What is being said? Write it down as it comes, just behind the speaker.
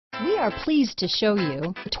We are pleased to show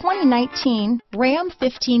you the 2019 Ram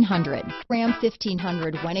 1500. Ram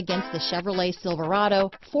 1500 went against the Chevrolet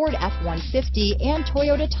Silverado, Ford F-150, and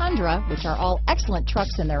Toyota Tundra, which are all excellent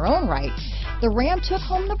trucks in their own right. The Ram took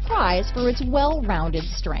home the prize for its well-rounded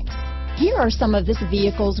strengths. Here are some of this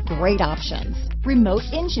vehicle's great options: remote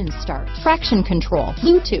engine start, traction control,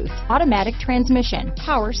 Bluetooth, automatic transmission,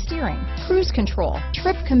 power steering, cruise control,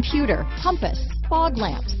 trip computer, compass, fog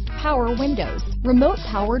lamps, power windows, remote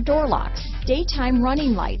power door locks, daytime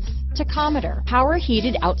running lights, tachometer, power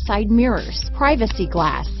heated outside mirrors, privacy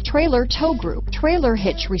glass, trailer tow group, trailer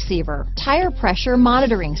hitch receiver, tire pressure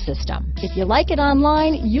monitoring system. If you like it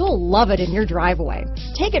online, you'll love it in your driveway.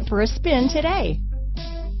 Take it for a spin today.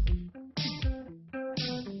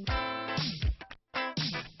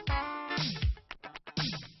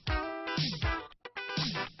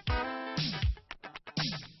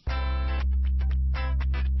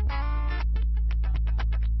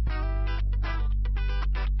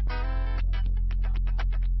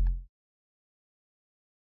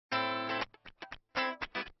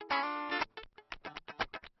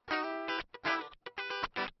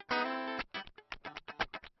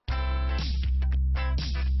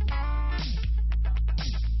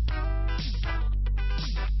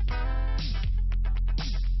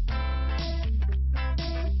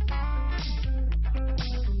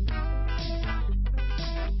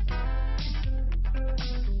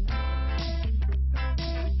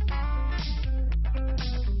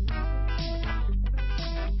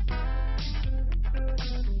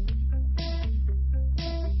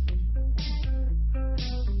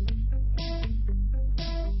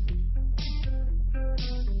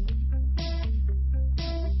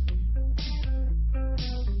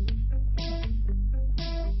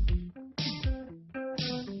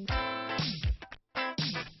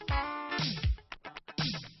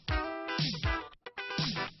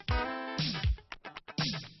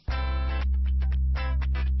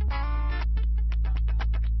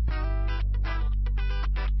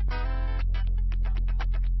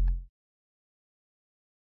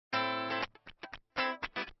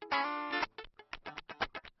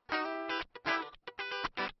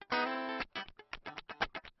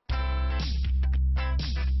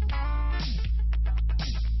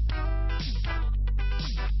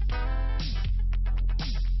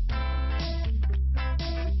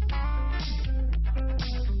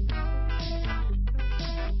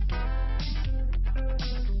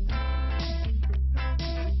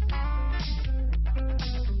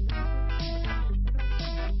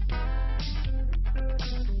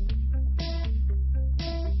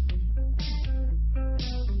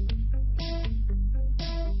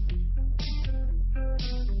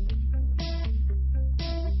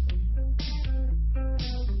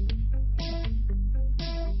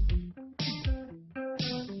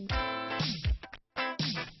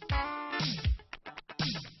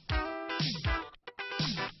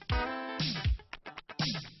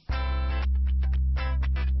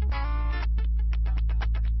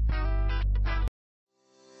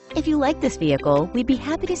 If you like this vehicle, we'd be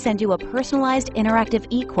happy to send you a personalized interactive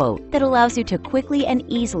e-quote that allows you to quickly and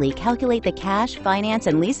easily calculate the cash, finance,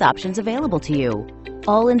 and lease options available to you.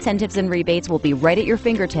 All incentives and rebates will be right at your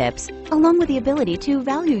fingertips, along with the ability to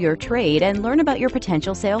value your trade and learn about your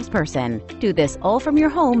potential salesperson. Do this all from your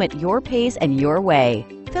home at your pace and your way.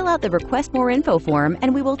 Fill out the Request More Info form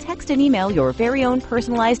and we will text and email your very own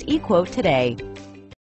personalized e-quote today.